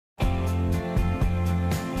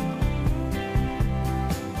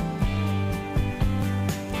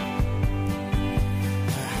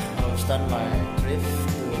start my trip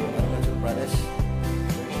to Arunachal Pradesh.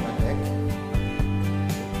 My back.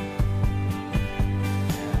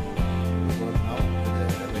 And we go now to the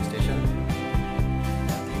railway station.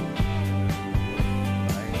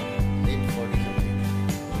 By 8:40 something.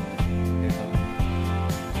 Here come.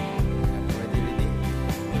 I'm already ready.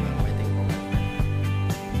 I'm waiting for my friend.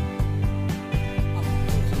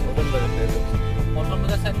 Open the window.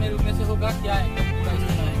 Automobile side में रुकने से होगा क्या एकदम पूरा इस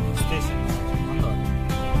तरह है स्टेशन अंदर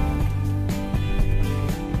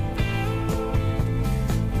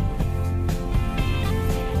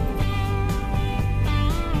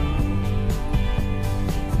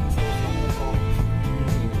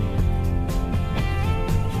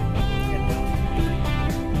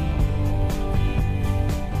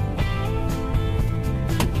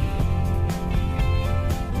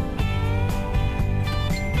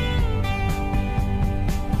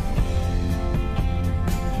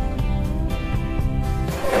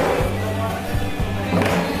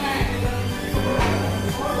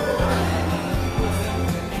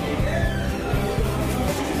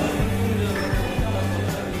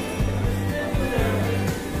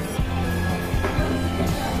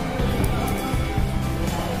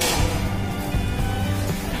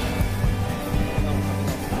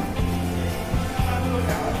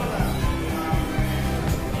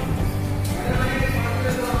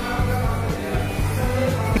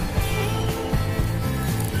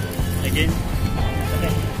again.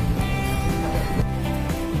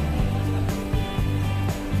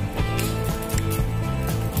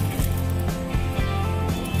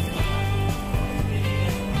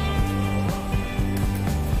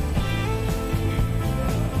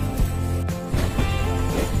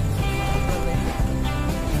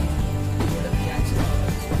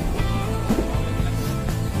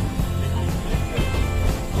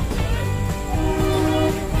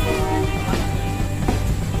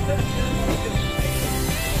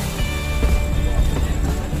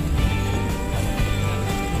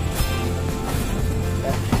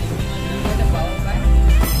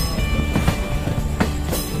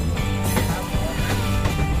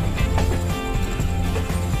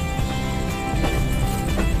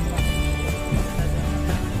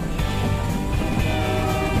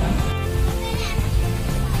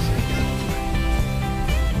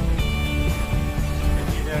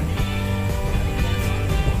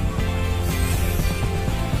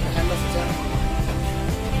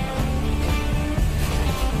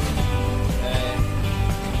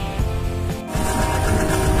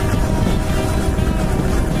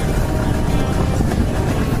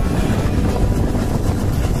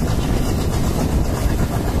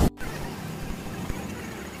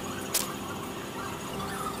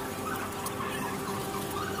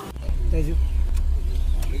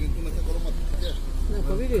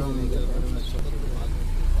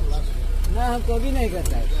 ना हम कभी नहीं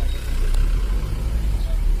करता है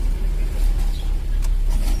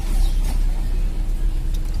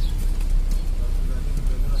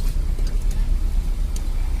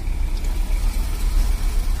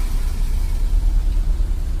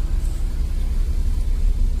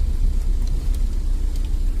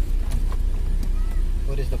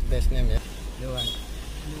What is the place name? Yeah? The one.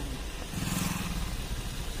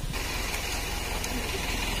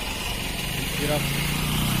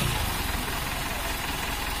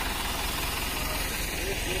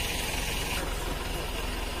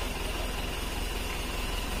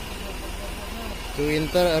 To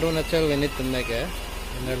enter Arunachal, we need to make a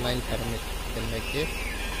underline permit. You can make it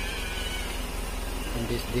in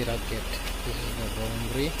this Dirak gate. This is the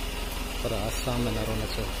boundary for Assam and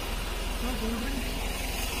Arunachal.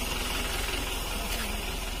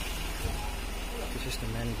 This is the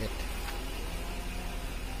main gate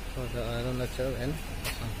for the Arunachal and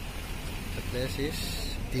Assam. The place is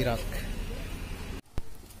Dirak.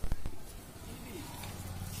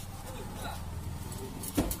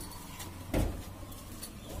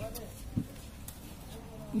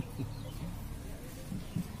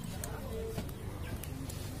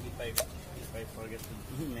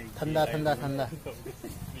 ठंडा ठंडा ठंडा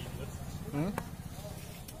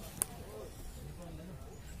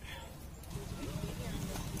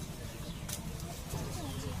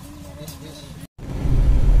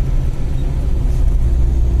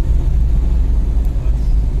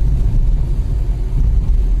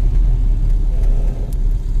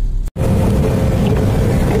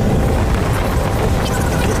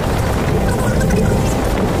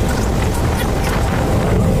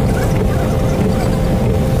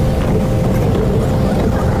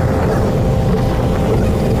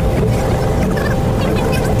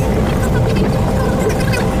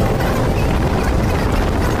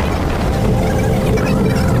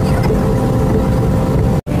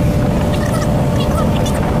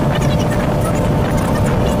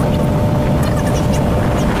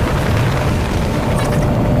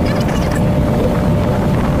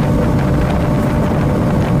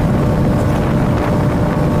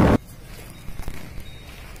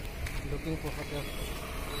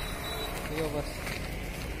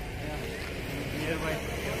Nearby.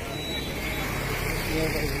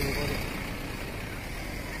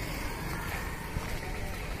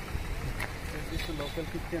 This is a local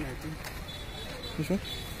kitchen, I think. This one?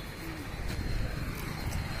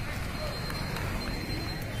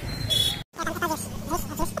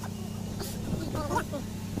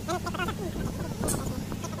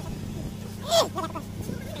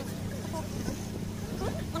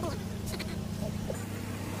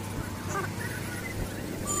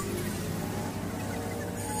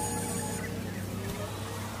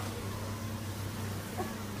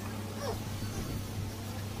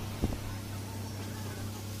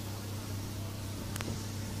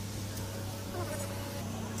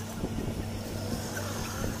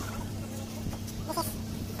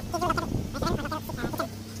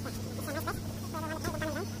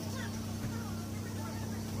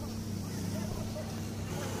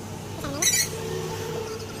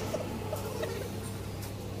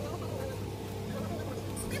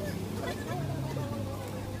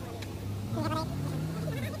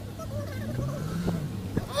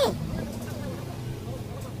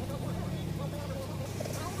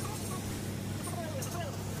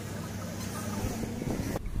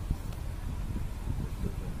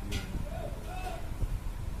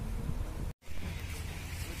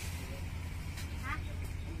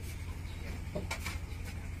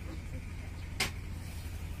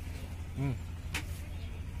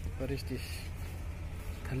 What is this?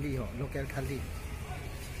 Thali, local thali.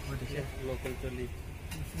 What is it? Local thali.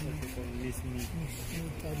 Miss me.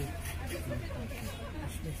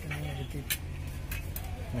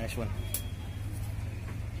 Nice one.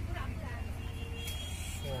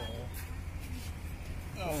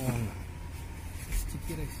 Oh.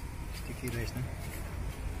 Sticky rice. Sticky rice, no?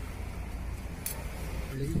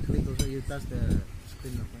 Click also, you touch the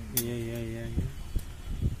screen. Yeah.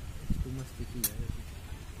 It's too much sticky.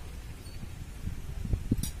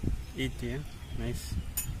 Eat, yeah. Nice.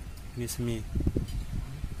 Miss me.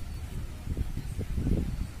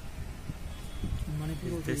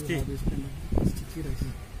 It's tasty. Sticky rice.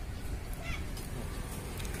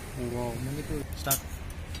 Wow. Start.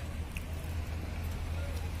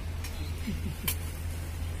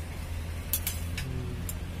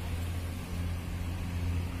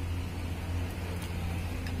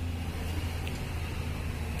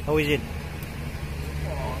 How is it?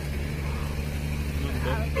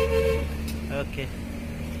 Okay.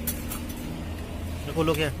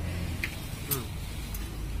 Look here.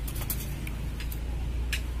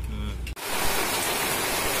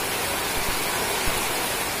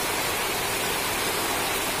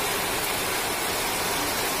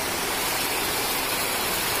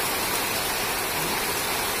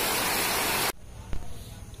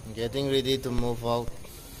 Getting ready to move out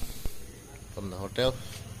from the hotel.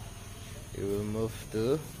 We will move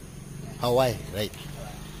to Hawaii, right?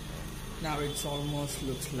 Now it's almost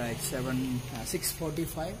looks like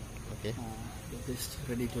 6:45. Okay. We're just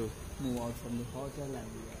ready to move out from the hotel, and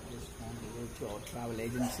we are just on the way to our travel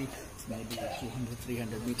agency. It's maybe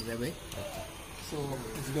 200-300 meters away. Okay. So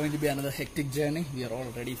it's going to be another hectic journey. We are all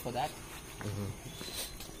ready for that.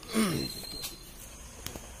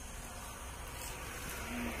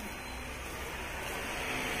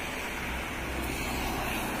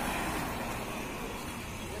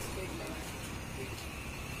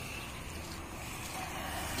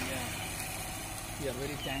 We are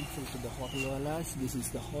very thankful to the hotel walas. This is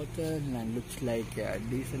the hotel and looks like a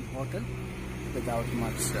decent hotel without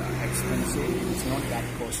much expensive. It's not that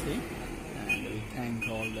costly. And we thank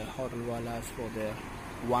all the hotel walas for their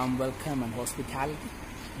warm welcome and hospitality.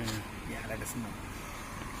 Yeah, let us know.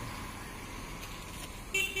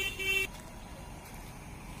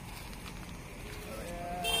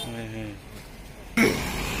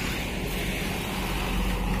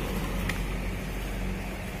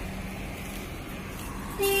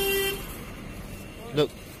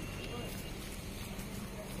 Look.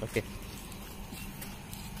 Okay.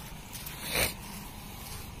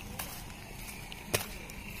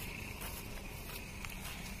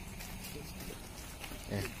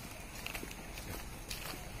 Yeah.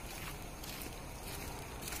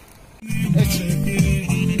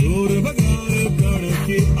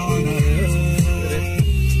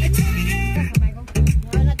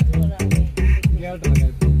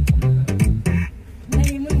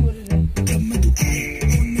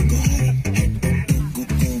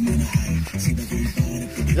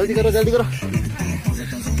 जल्दी करो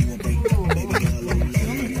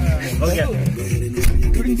Okay.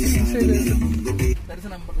 That is a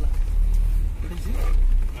number.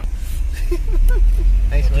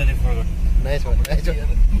 Nice one. Nice one.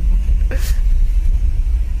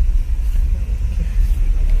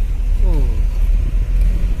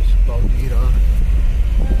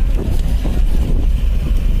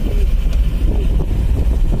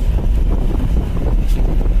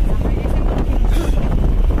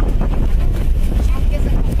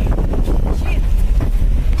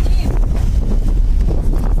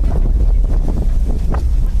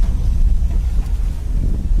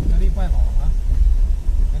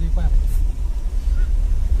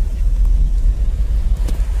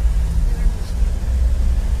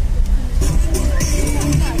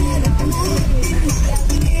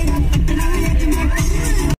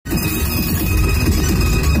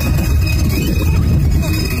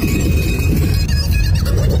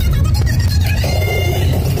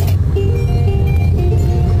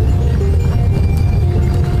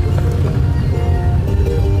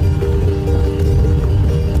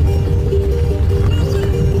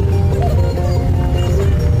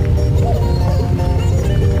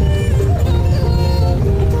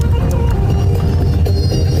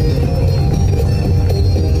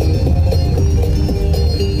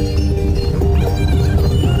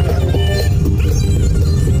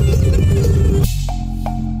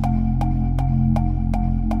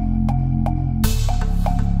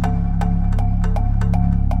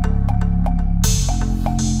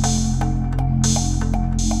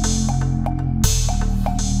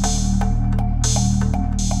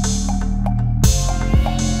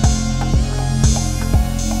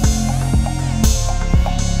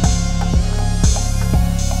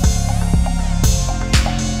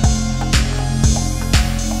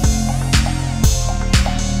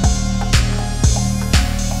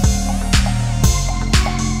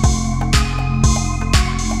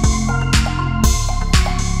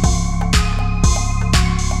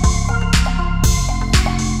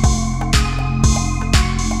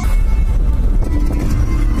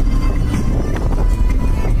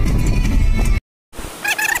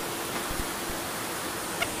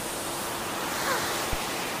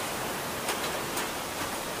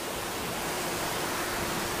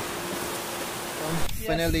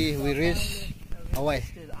 finally we reached Hawaii.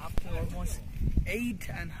 After almost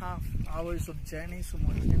 8.5 hours of journey, so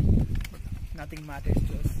but nothing matters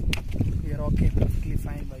to us. We are okay, perfectly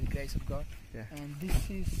fine by the grace of God. Yeah. And this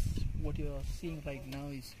is what you are seeing right now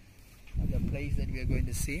is the place that we are going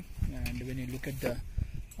to see. And when you look at the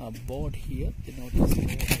board here, you notice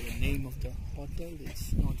the name of the hotel.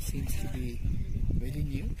 It's not seems to be very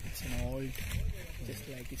new. It's an old, just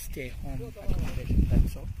like a stay home accommodation.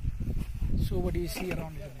 That's all. So what do you see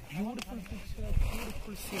around here? Beautiful picture,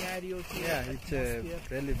 beautiful scenarios here. Yeah, it's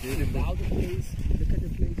really Now beautiful. the place, look at the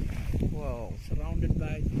place. Wow. Surrounded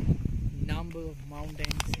by number of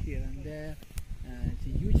mountains here and there. It's a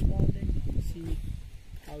huge mountain. You can see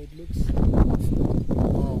how it looks.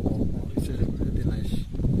 Wow, this is really nice.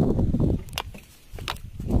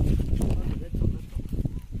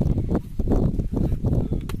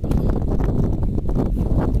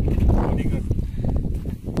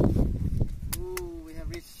 Ooh, we have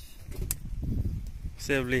reached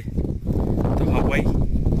safely to Hawaii,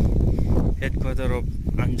 headquarters of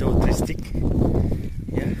Anjaw district.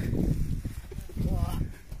 Yeah,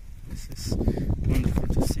 this is wonderful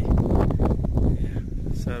to see. Yeah,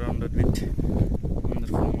 surrounded with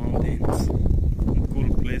wonderful mountains, cool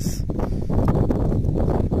place.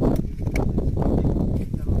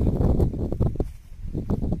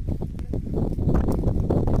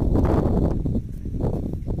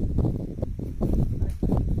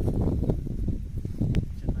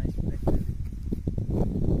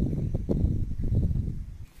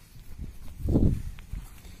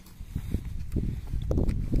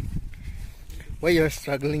 Why you're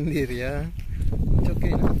struggling there, yeah? It's okay,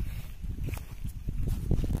 no?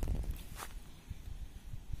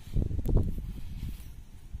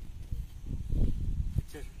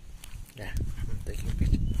 Yeah, I'm taking a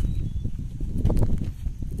picture.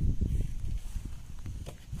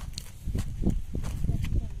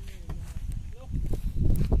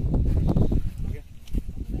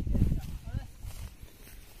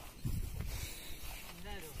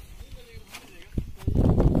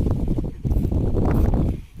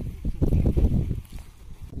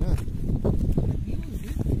 Yeah.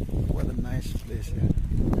 What a nice place here.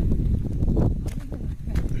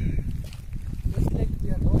 Just like we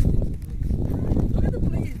are lost in the place. Look at the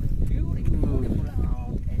place, beautiful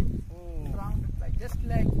mountains, surrounded by just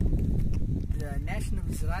like the nation of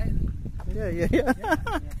Israel. Yeah. Yeah.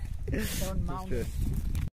 Seven That's mountains. good.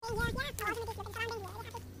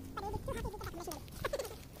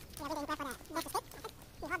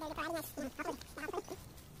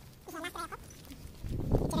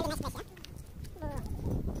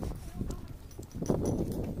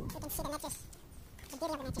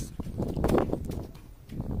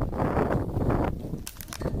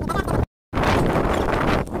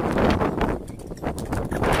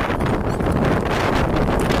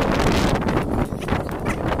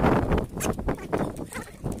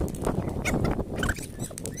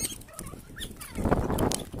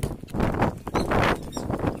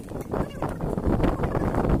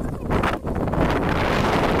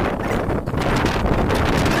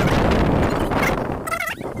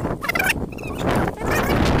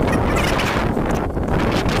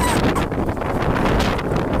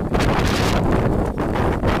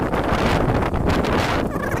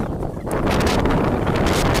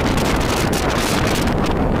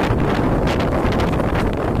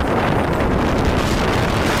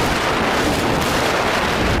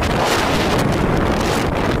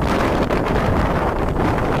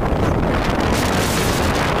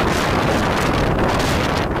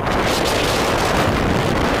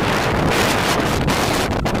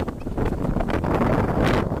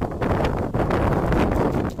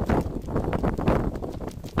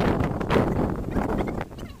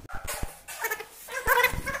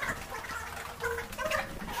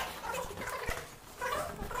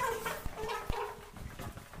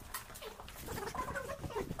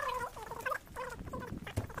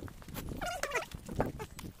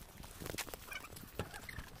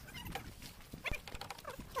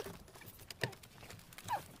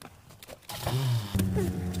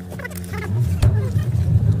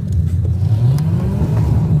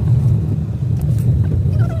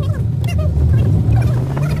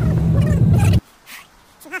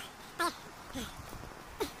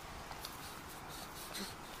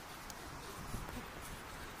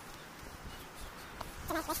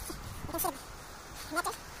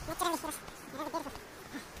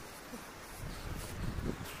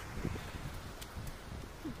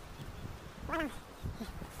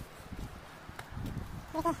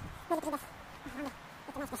 Wow.